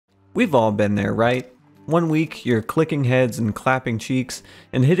We've all been there, right? One week, you're clicking heads and clapping cheeks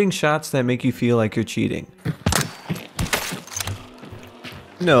and hitting shots that make you feel like you're cheating.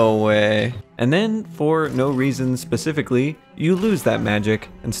 No way. And then, for no reason specifically, you lose that magic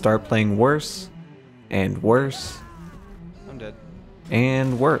and start playing worse and worse. I'm dead.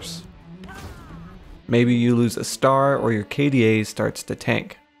 And worse. Maybe you lose a star or your KDA starts to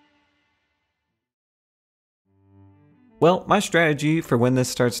tank. Well, my strategy for when this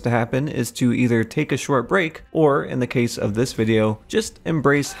starts to happen is to either take a short break or, in the case of this video, just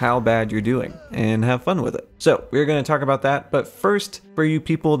embrace how bad you're doing and have fun with it. So we're going to talk about that, but first, for you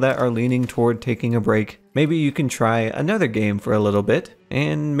people that are leaning toward taking a break, maybe you can try another game for a little bit,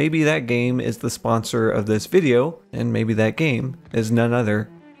 and maybe that game is the sponsor of this video, and maybe that game is none other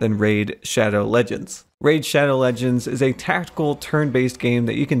than Raid Shadow Legends. Raid Shadow Legends is a tactical turn-based game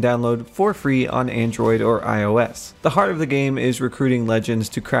that you can download for free on Android or iOS. The heart of the game is recruiting legends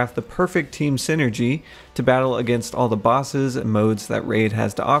to craft the perfect team synergy to battle against all the bosses and modes that Raid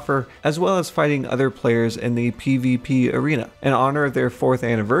has to offer, as well as fighting other players in the PvP arena. In honor of their 4th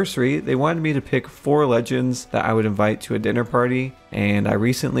anniversary, they wanted me to pick 4 legends that I would invite to a dinner party, and I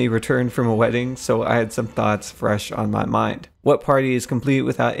recently returned from a wedding, so I had some thoughts fresh on my mind. What party is complete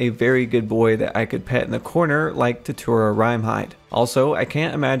without a very good boy that I could pet in the corner like Tatura Rhymehide? Also, I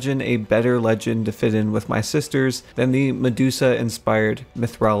can't imagine a better legend to fit in with my sisters than the Medusa-inspired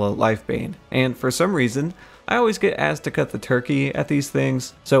Mithrala Lifebane. And for some reason, I always get asked to cut the turkey at these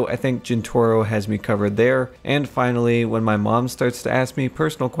things, so I think Gintoro has me covered there. And finally, when my mom starts to ask me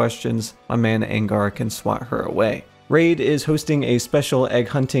personal questions, my man Angar can swat her away. Raid is hosting a special egg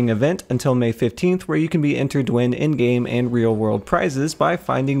hunting event until May 15th where you can be entered to win in-game and real-world prizes by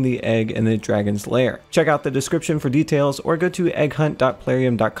finding the egg in the dragon's lair. Check out the description for details or go to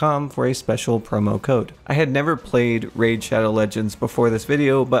egghunt.plarium.com for a special promo code. I had never played Raid Shadow Legends before this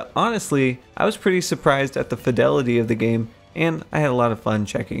video, but honestly, I was pretty surprised at the fidelity of the game, and I had a lot of fun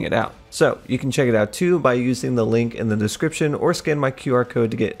checking it out. So you can check it out too by using the link in the description or scan my QR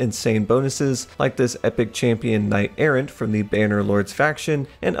code to get insane bonuses like this epic champion knight errant from the Banner Lords faction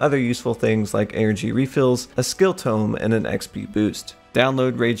and other useful things like energy refills, a skill tome, and an XP boost.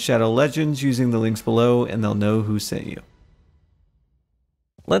 Download Raid Shadow Legends using the links below and they'll know who sent you.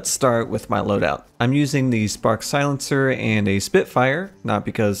 Let's start with my loadout. I'm using the Spark Silencer and a Spitfire, not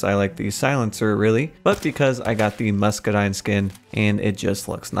because I like the silencer really, but because I got the Muscadine skin and it just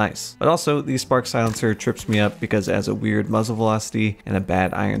looks nice. But also the Spark Silencer trips me up because it has a weird muzzle velocity and a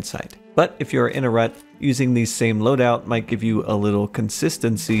bad iron sight. But if you're in a rut, using the same loadout might give you a little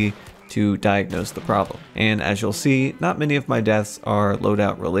consistency to diagnose the problem. And as you'll see, not many of my deaths are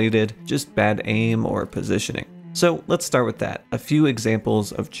loadout related, just bad aim or positioning. So let's start with that. A few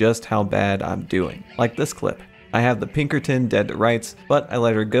examples of just how bad I'm doing. Like this clip. I have the Pinkerton dead to rights, but I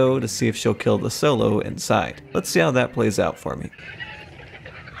let her go to see if she'll kill the solo inside. Let's see how that plays out for me.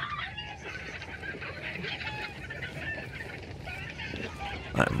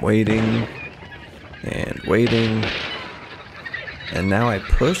 I'm waiting, and waiting, and now I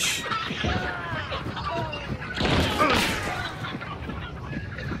push.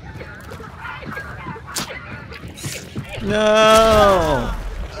 No!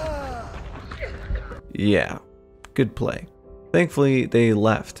 Yeah, good play. Thankfully they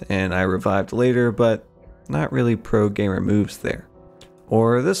left and I revived later, but not really pro gamer moves there.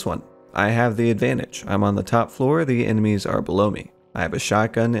 Or this one. I have the advantage. I'm on the top floor, the enemies are below me. I have a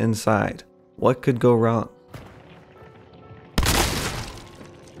shotgun inside. What could go wrong?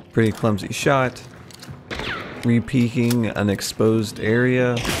 Pretty clumsy shot. Re-peeking an exposed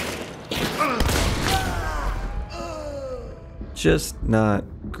area. Just not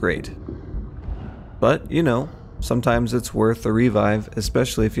great. But, you know, sometimes it's worth a revive,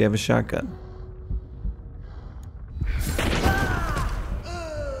 especially if you have a shotgun.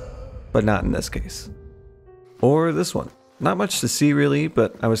 But not in this case. Or this one. Not much to see really,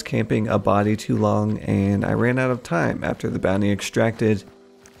 but I was camping a body too long and I ran out of time after the bounty extracted,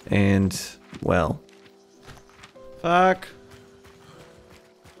 and, well... Fuck!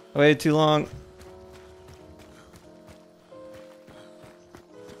 I waited too long.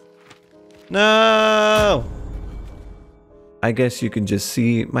 No! I guess you can just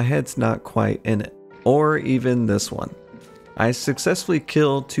see my head's not quite in it. Or even this one. I successfully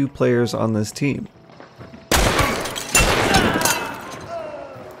killed 2 players on this team.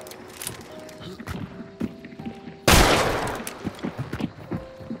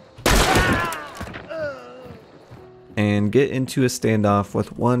 And get into a standoff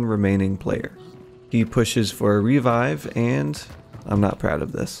with 1 remaining player. He pushes for a revive and I'm not proud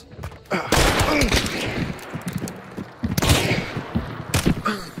of this.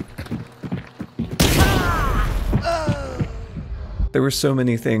 There were so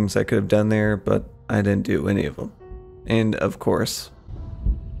many things I could have done there, but I didn't do any of them. And of course,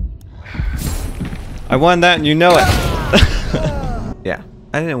 I won that and you know it. Yeah,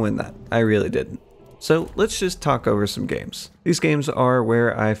 I didn't win that. I really didn't. So let's just talk over some games. These games are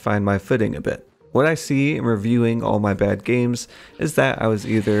where I find my footing a bit. What I see in reviewing all my bad games is that I was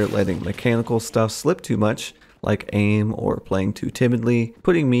either letting mechanical stuff slip too much, like aim or playing too timidly,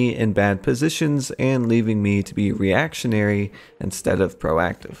 putting me in bad positions and leaving me to be reactionary instead of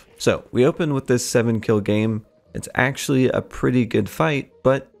proactive. So we open with this 7-kill game. It's actually a pretty good fight,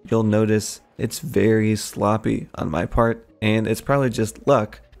 but you'll notice it's very sloppy on my part, and it's probably just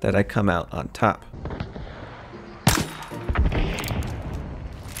luck that I come out on top.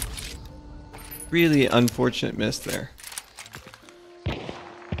 Really unfortunate miss there.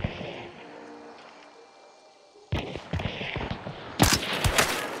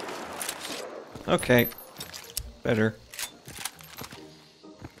 Okay, better.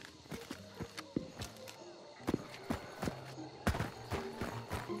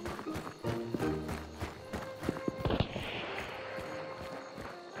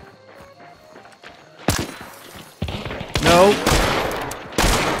 No!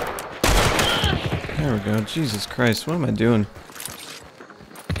 There we go. Jesus Christ, what am I doing?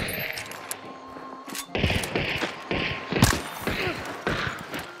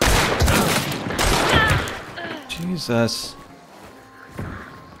 Jesus.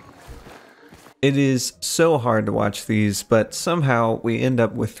 It is so hard to watch these, but somehow we end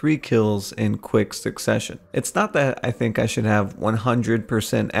up with 3 kills in quick succession. It's not that I think I should have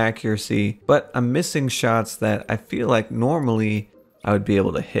 100% accuracy, but I'm missing shots that I feel like normally I would be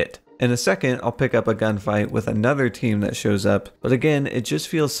able to hit. In a second, I'll pick up a gunfight with another team that shows up, but again, it just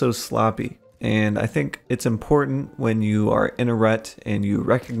feels so sloppy. And I think it's important when you are in a rut and you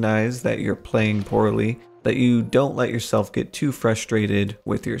recognize that you're playing poorly, that you don't let yourself get too frustrated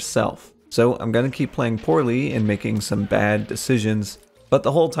with yourself. So I'm going to keep playing poorly and making some bad decisions, but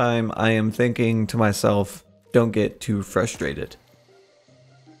the whole time I am thinking to myself, don't get too frustrated.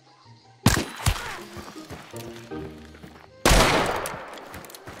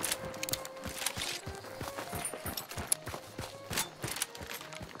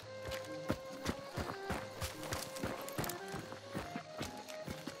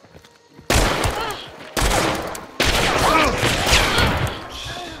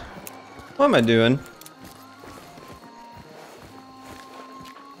 What am I doing?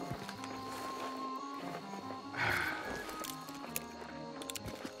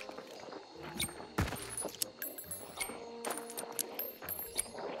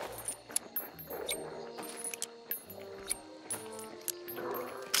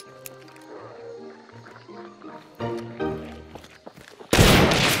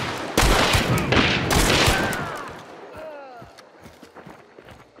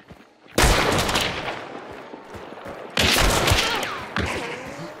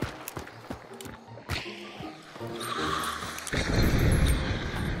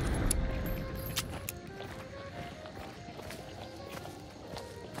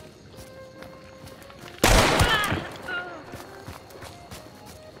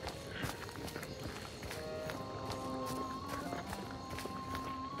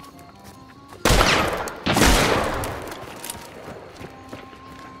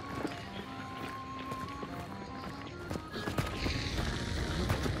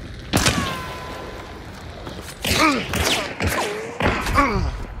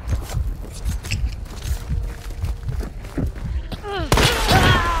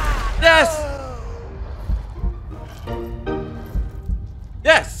 Yes!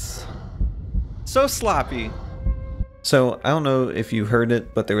 Yes! So sloppy. So, I don't know if you heard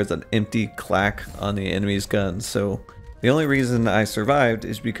it, but there was an empty clack on the enemy's gun, so the only reason I survived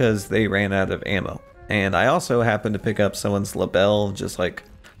is because they ran out of ammo. And I also happened to pick up someone's label, just like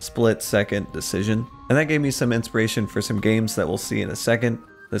split-second decision. And that gave me some inspiration for some games that we'll see in a second.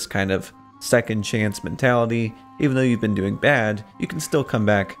 This kind of second chance mentality. Even though you've been doing bad, you can still come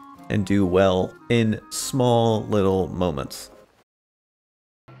back and do well in small little moments.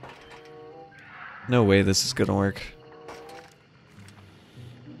 No way this is gonna work.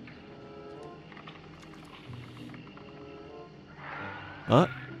 What?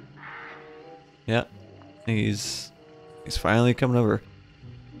 Yeah, he's finally coming over.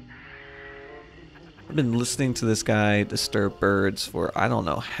 I've been listening to this guy disturb birds for I don't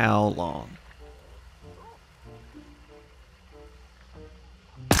know how long.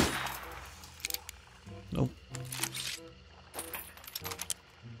 Nope.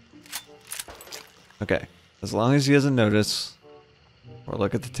 Okay, as long as he doesn't notice or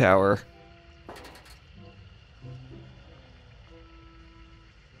look at the tower.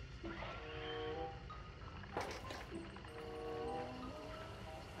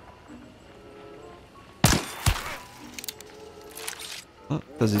 Oh,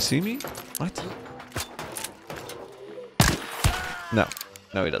 does he see me? What? No.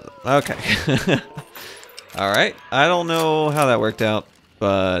 No, he doesn't. Okay. Alright. I don't know how that worked out,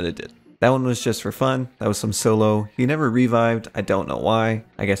 but it did. That one was just for fun. That was some solo. He never revived. I don't know why.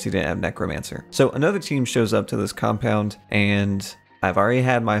 I guess he didn't have Necromancer. So another team shows up to this compound, and I've already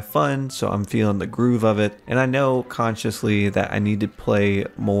had my fun, so I'm feeling the groove of it. And I know consciously that I need to play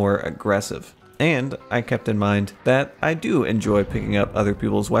more aggressive. And I kept in mind that I do enjoy picking up other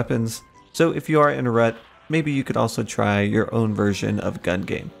people's weapons. So if you are in a rut, maybe you could also try your own version of gun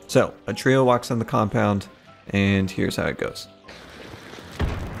game. So a trio walks on the compound, and here's how it goes.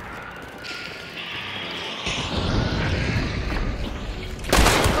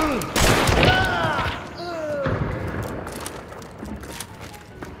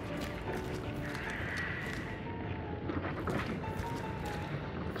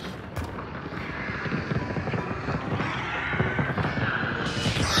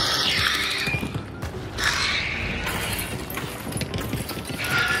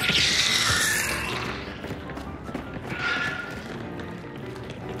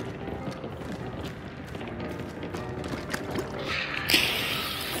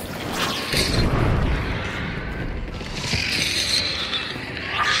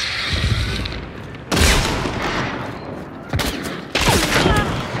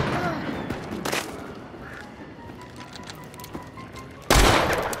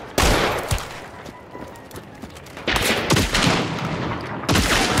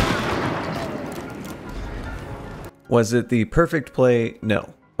 Was it the perfect play?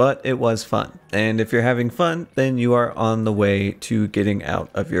 No, but it was fun. And if you're having fun, then you are on the way to getting out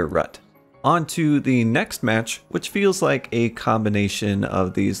of your rut. On to the next match, which feels like a combination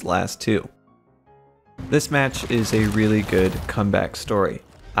of these last two. This match is a really good comeback story.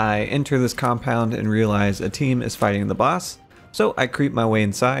 I enter this compound and realize a team is fighting the boss, so I creep my way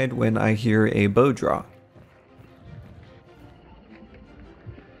inside when I hear a bow draw.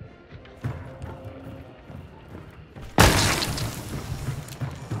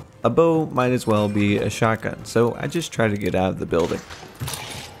 A bow might as well be a shotgun, so I just try to get out of the building.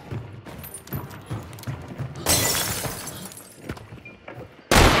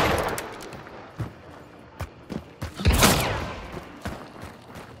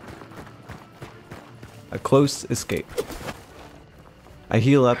 A close escape. I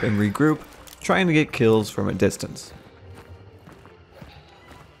heal up and regroup, trying to get kills from a distance.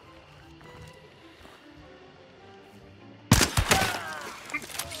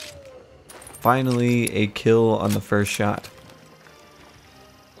 Finally, a kill on the first shot.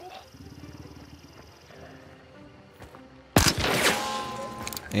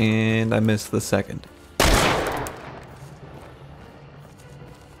 And I missed the second.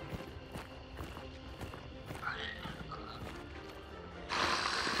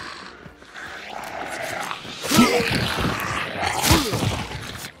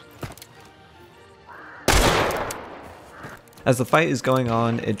 As the fight is going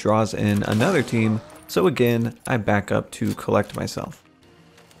on, it draws in another team, so again, I back up to collect myself.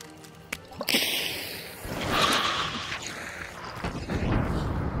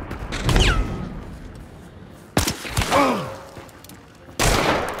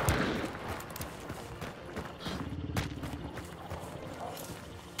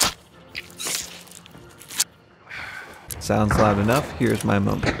 Sounds loud enough, here's my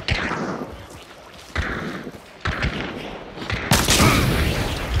moment.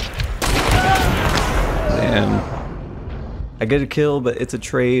 And I get a kill, but it's a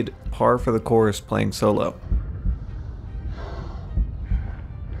trade, par for the course playing solo.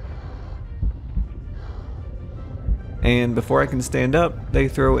 And before I can stand up, they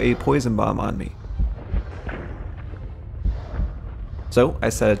throw a poison bomb on me. So I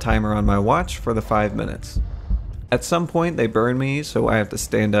set a timer on my watch for the 5 minutes. At some point they burn me, so I have to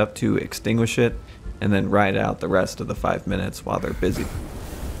stand up to extinguish it and then ride out the rest of the 5 minutes while they're busy.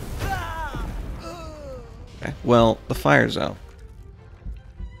 Okay, well, the fire's out.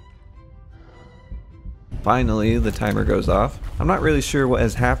 Finally, the timer goes off. I'm not really sure what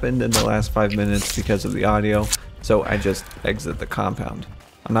has happened in the last 5 minutes because of the audio, so I just exit the compound.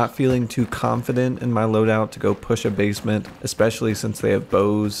 I'm not feeling too confident in my loadout to go push a basement, especially since they have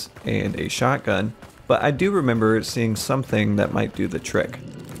bows and a shotgun, but I do remember seeing something that might do the trick.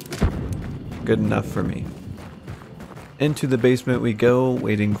 Good enough for me. Into the basement we go,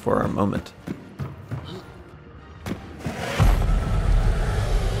 waiting for our moment.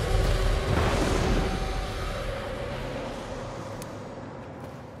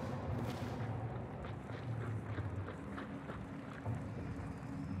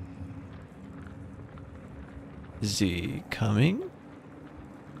 Is he coming?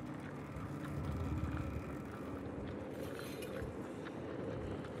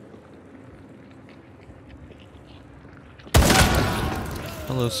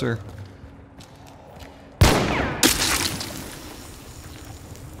 Hello, sir.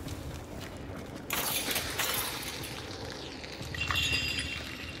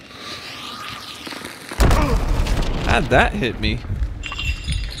 How'd that hit me?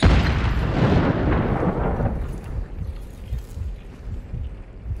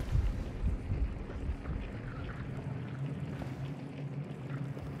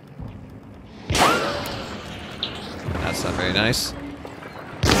 That's not very nice.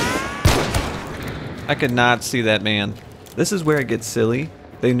 I could not see that man. This is where it gets silly.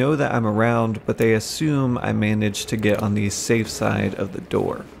 They know that I'm around, but they assume I managed to get on the safe side of the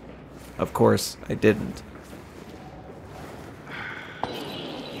door. Of course, I didn't.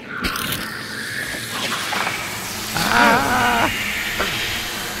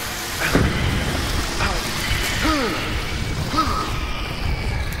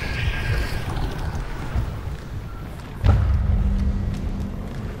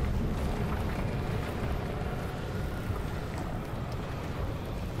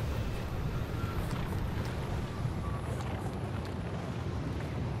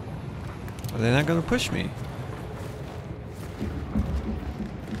 Are they not gonna push me?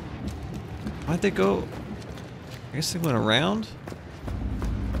 Why'd they go? I guess they went around?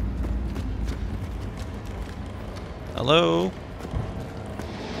 Hello?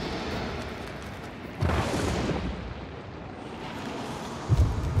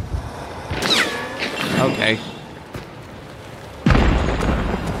 Okay.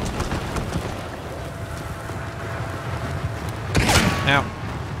 Ow.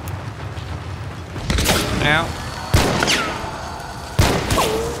 Ow.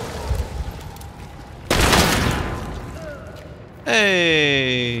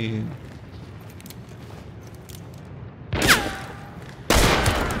 Hey.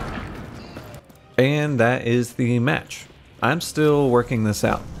 And that is the match. I'm still working this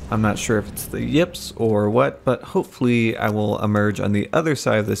out. I'm not sure if it's the yips or what, but hopefully I will emerge on the other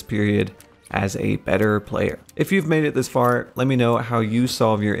side of this period as a better player. If you've made it this far, let me know how you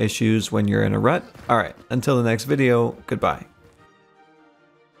solve your issues when you're in a rut. Alright, until the next video, goodbye.